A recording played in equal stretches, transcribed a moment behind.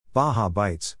Baja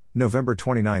Bites, November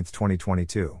 29,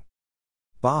 2022.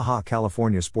 Baja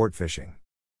California Sport Fishing.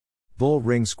 Bull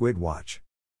Ring Squid Watch.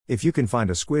 If you can find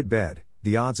a squid bed,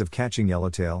 the odds of catching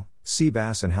yellowtail, sea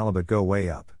bass and halibut go way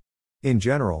up. In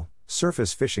general,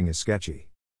 surface fishing is sketchy.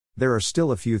 There are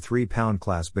still a few 3-pound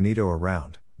class bonito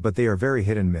around, but they are very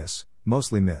hit and miss,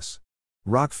 mostly miss.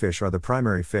 Rockfish are the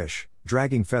primary fish,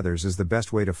 dragging feathers is the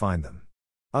best way to find them.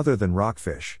 Other than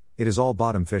rockfish, it is all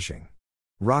bottom fishing.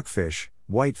 Rockfish,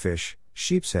 whitefish,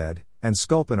 sheepshead, and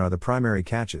sculpin are the primary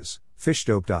catches,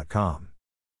 fishdope.com.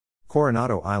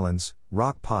 Coronado Islands,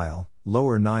 Rock Pile,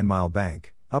 Lower 9 Mile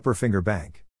Bank, Upper Finger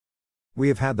Bank. We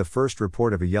have had the first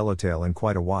report of a yellowtail in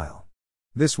quite a while.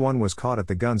 This one was caught at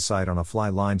the gun site on a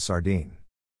fly-lined sardine.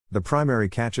 The primary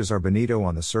catches are bonito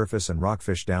on the surface and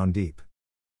rockfish down deep.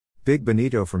 Big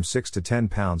bonito from 6 to 10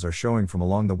 pounds are showing from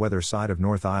along the weather side of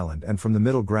North Island and from the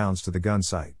middle grounds to the gun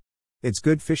site. It's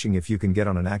good fishing if you can get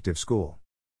on an active school.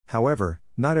 However,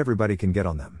 not everybody can get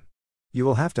on them. You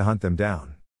will have to hunt them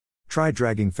down. Try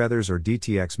dragging feathers or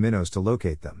DTX minnows to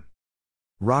locate them.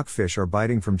 Rockfish are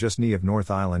biting from just knee of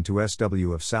North Island to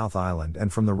SW of South Island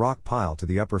and from the rock pile to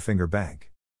the upper finger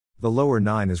bank. The lower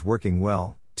 9 is working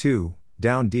well, too,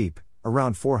 down deep,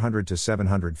 around 400 to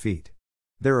 700 feet.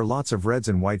 There are lots of reds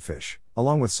and whitefish,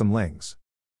 along with some lings.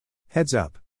 Heads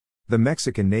up! The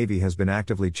Mexican Navy has been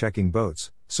actively checking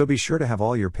boats, so be sure to have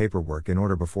all your paperwork in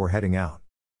order before heading out.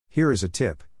 Here is a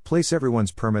tip: place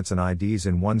everyone's permits and IDs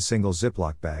in one single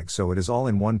Ziploc bag so it is all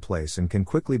in one place and can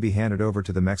quickly be handed over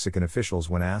to the Mexican officials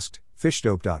when asked.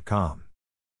 Fishdope.com.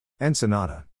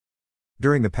 Ensenada.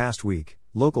 During the past week,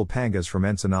 local pangas from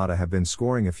Ensenada have been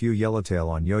scoring a few yellowtail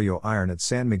on yo-yo iron at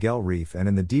San Miguel Reef and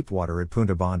in the deep water at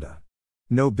Punta Banda.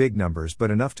 No big numbers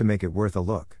but enough to make it worth a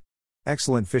look.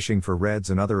 Excellent fishing for reds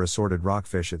and other assorted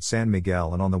rockfish at San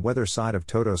Miguel and on the weather side of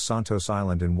Todos Santos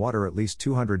Island in water at least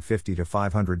 250 to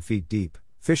 500 feet deep.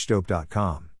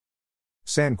 Fishdope.com.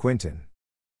 San Quintin.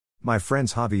 My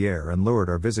friends Javier and Lourdes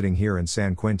are visiting here in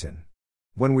San Quintin.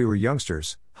 When we were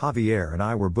youngsters, Javier and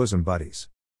I were bosom buddies.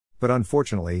 But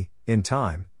unfortunately, in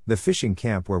time, the fishing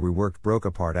camp where we worked broke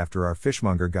apart after our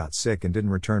fishmonger got sick and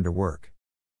didn't return to work.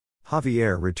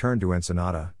 Javier returned to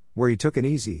Ensenada, where he took an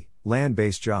easy,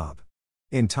 land-based job.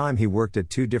 In time he worked at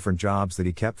 2 different jobs that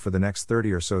he kept for the next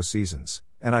 30 or so seasons,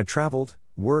 and I traveled,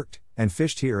 worked, and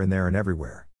fished here and there and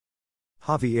everywhere.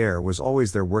 Javier was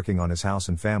always there working on his house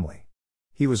and family.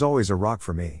 He was always a rock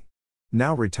for me.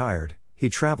 Now retired, he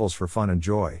travels for fun and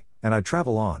joy, and I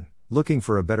travel on, looking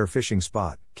for a better fishing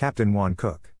spot. Captain Juan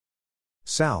Cook.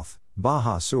 South,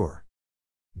 Baja Sur.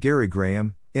 Gary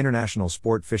Graham, International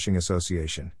Sport Fishing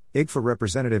Association, IGFA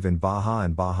representative in Baja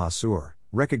and Baja Sur,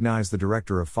 recognized the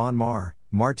director of FONMAR,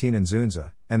 Martin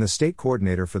Inzunza, and the state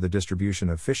coordinator for the distribution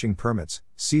of fishing permits,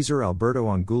 Cesar Alberto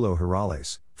Angulo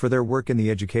Hirales, for their work in the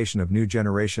education of new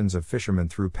generations of fishermen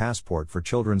through Passport for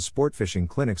Children's sport fishing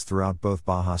clinics throughout both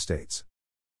Baja states.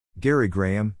 Gary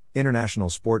Graham, International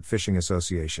Sport Fishing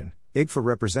Association, IGFA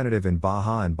representative in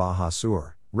Baja and Baja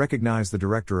Sur, recognized the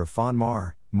director of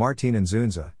FONMAR, Martin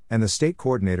Inzunza, and the state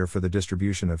coordinator for the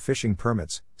distribution of fishing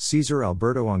permits, Cesar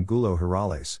Alberto Angulo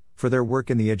Hirales, for their work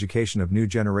in the education of new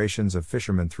generations of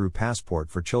fishermen through Passport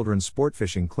for Children's sport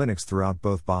fishing clinics throughout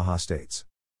both Baja states.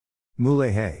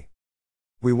 Mulegé.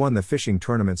 We won the fishing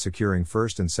tournament securing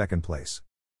first and second place.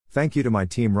 Thank you to my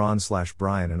team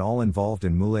Ron/Brian and all involved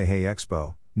in Mulegé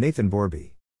Expo, Nathan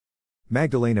Borby.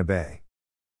 Magdalena Bay.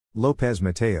 Lopez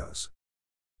Mateos.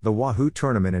 The Wahoo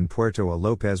tournament in Puerto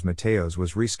Lopez Mateos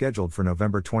was rescheduled for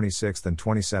November 26 and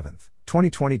 27,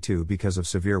 2022 because of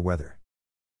severe weather.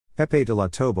 Pepe de la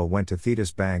Toba went to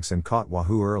Thetis Banks and caught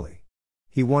Wahoo early.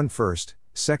 He won first,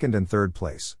 second and third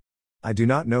place. I do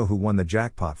not know who won the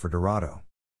jackpot for Dorado.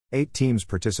 8 teams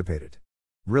participated.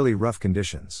 Really rough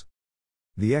conditions.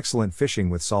 The excellent fishing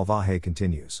with Salvaje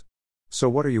continues. So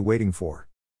what are you waiting for?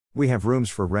 We have rooms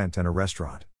for rent and a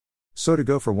restaurant. So to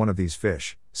go for one of these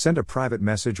fish, send a private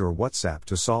message or WhatsApp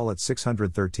to Saul at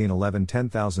 613 11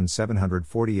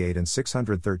 10748 and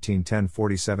 613 10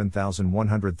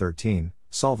 47113,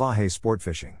 Salvaje Sport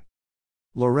Fishing.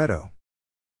 Loreto.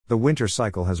 The winter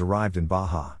cycle has arrived in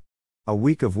Baja. A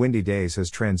week of windy days has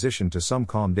transitioned to some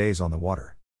calm days on the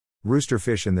water.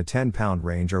 Roosterfish in the 10-pound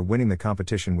range are winning the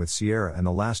competition with Sierra and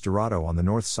the Last Dorado on the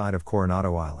north side of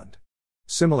Coronado Island.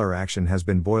 Similar action has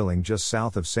been boiling just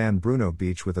south of San Bruno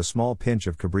Beach with a small pinch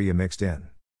of cabrilla mixed in.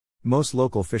 Most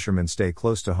local fishermen stay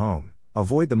close to home,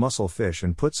 avoid the mussel fish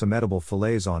and put some edible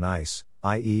fillets on ice,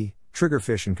 i.e.,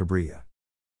 triggerfish and cabrilla.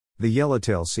 The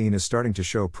yellowtail scene is starting to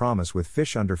show promise with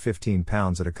fish under 15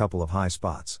 pounds at a couple of high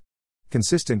spots.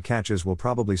 Consistent catches will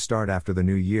probably start after the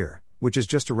new year, which is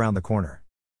just around the corner.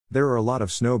 There are a lot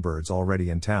of snowbirds already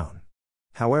in town.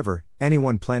 However,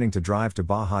 anyone planning to drive to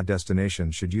Baja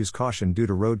destinations should use caution due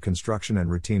to road construction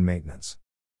and routine maintenance.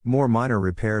 More minor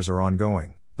repairs are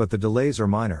ongoing, but the delays are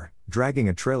minor, dragging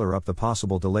a trailer up the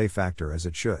possible delay factor as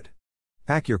it should.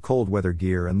 Pack your cold weather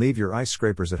gear and leave your ice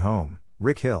scrapers at home.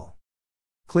 Rick Hill.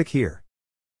 Click here.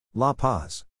 La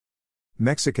Paz.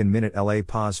 Mexican Minute La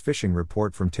Paz Fishing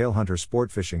Report from Tailhunter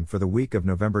Sport Fishing for the week of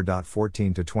November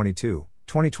 14 to 22,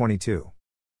 2022.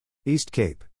 East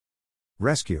Cape.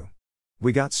 Rescue.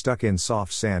 We got stuck in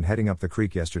soft sand heading up the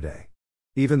creek yesterday.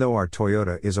 Even though our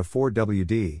Toyota is a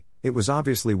 4WD, it was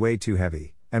obviously way too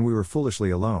heavy, and we were foolishly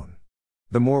alone.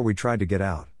 The more we tried to get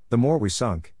out, the more we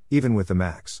sunk, even with the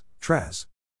max. Trez.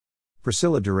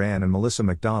 Priscilla Duran and Melissa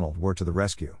McDonald were to the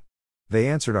rescue. They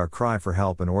answered our cry for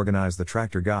help and organized the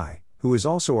tractor guy, who is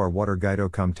also our water guido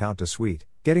come tout de suite,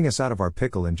 getting us out of our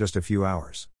pickle in just a few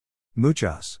hours.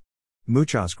 Muchas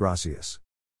gracias.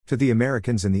 To the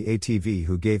Americans in the ATV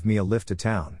who gave me a lift to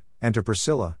town, and to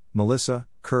Priscilla, Melissa,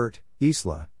 Kurt,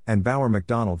 Isla, and Bauer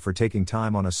McDonald for taking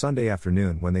time on a Sunday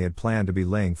afternoon when they had planned to be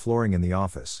laying flooring in the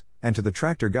office, and to the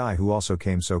tractor guy who also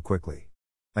came so quickly.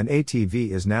 An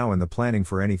ATV is now in the planning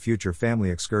for any future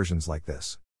family excursions like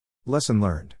this. Lesson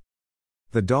learned.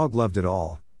 The dog loved it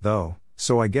all, though,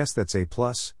 so I guess that's A+,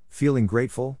 feeling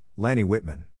grateful, Lanny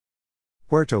Whitman.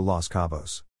 Puerto Los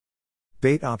Cabos.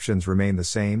 Bait options remain the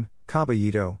same,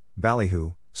 caballito,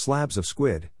 ballyhoo, slabs of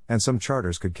squid, and some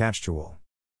charters could catch chewel.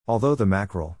 Although the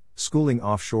mackerel, schooling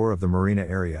offshore of the marina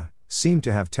area, seemed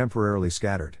to have temporarily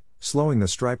scattered, slowing the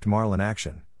striped marlin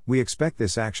action, we expect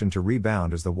this action to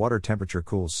rebound as the water temperature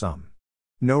cools some.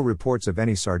 No reports of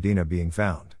any sardina being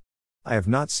found. I have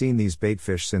not seen these bait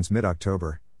fish since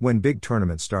mid-October, when big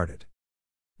tournaments started.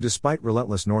 Despite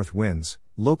relentless north winds,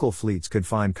 local fleets could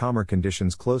find calmer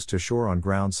conditions close to shore on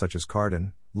grounds such as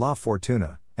Carden, La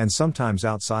Fortuna, and sometimes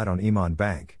outside on Iman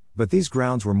Bank, but these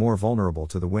grounds were more vulnerable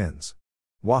to the winds.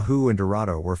 Wahoo and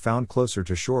Dorado were found closer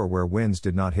to shore where winds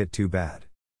did not hit too bad.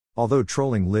 Although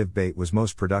trolling live bait was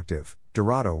most productive,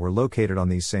 Dorado were located on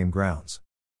these same grounds.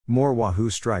 More Wahoo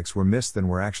strikes were missed than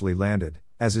were actually landed,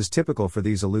 as is typical for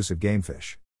these elusive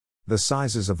gamefish. The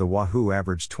sizes of the Wahoo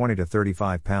averaged 20 to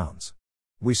 35 pounds.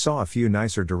 We saw a few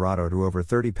nicer Dorado to over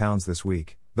 30 pounds this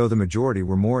week, though the majority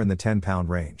were more in the 10-pound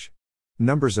range.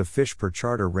 Numbers of fish per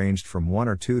charter ranged from 1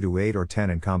 or 2 to 8 or 10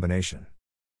 in combination.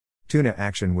 Tuna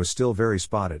action was still very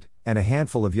spotted, and a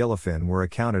handful of yellowfin were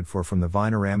accounted for from the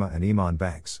Vinarama and Iman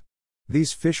banks.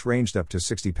 These fish ranged up to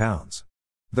 60 pounds.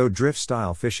 Though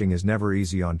drift-style fishing is never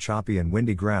easy on choppy and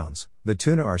windy grounds, the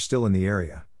tuna are still in the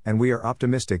area, and we are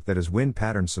optimistic that as wind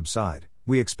patterns subside,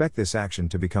 we expect this action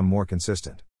to become more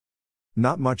consistent.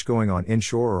 Not much going on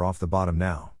inshore or off the bottom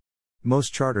now.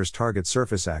 Most charters target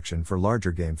surface action for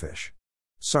larger gamefish.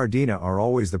 Sardina are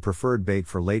always the preferred bait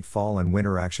for late fall and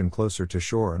winter action closer to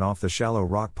shore and off the shallow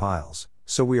rock piles,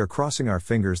 so we are crossing our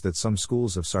fingers that some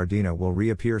schools of sardina will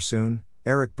reappear soon.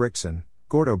 Eric Brickson,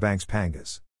 Gordo Banks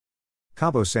Pangas.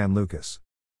 Cabo San Lucas.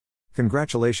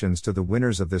 Congratulations to the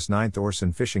winners of this 9th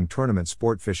Orson Fishing Tournament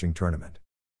Sport Fishing Tournament.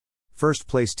 First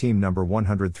place team number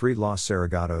 103 Los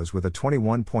Saragatos with a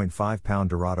 21.5 pound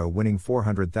Dorado winning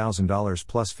 $400,000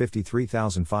 plus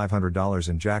 $53,500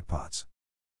 in jackpots.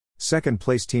 Second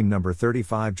place team number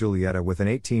 35 Julieta with an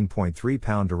 18.3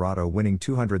 pound Dorado winning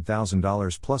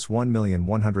 $200,000 plus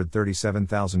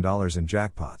 $1,137,000 in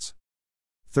jackpots.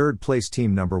 Third place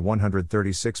team number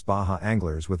 136 Baja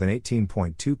Anglers with an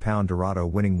 18.2 pound Dorado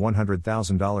winning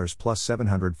 $100,000 plus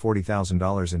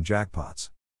 $740,000 in jackpots.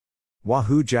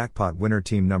 Wahoo jackpot winner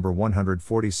team number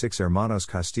 146 Hermanos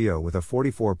Castillo with a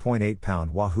 44.8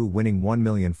 pound Wahoo winning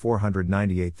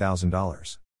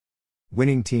 $1,498,000.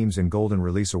 Winning teams in Golden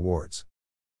Release Awards.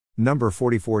 Number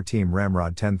 44 team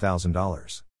Ramrod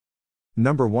 $10,000.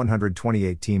 Number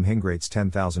 128 team Hingrates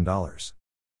 $10,000.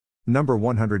 Number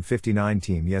 159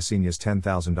 team Yesinas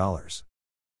 $10,000.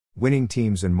 Winning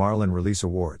teams in Marlin Release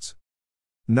Awards.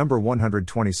 Number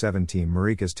 127 team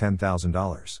Maricas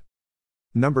 $10,000.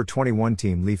 Number 21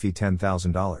 team Leafy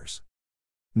 $10,000.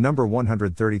 Number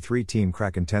 133 team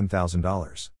Kraken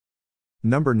 $10,000.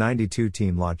 Number 92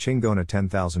 team La Chingona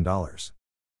 $10,000.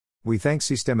 We thank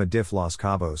Sistema DIF Los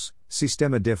Cabos,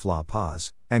 Sistema DIF La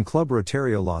Paz, and Club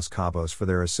Rotario Los Cabos for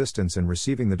their assistance in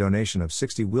receiving the donation of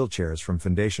 60 wheelchairs from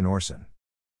Foundation Orson.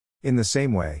 In the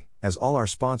same way, as all our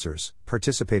sponsors,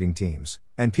 participating teams,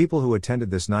 and people who attended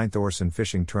this 9th Orson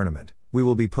Fishing Tournament, we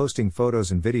will be posting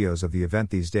photos and videos of the event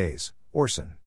these days. Orson.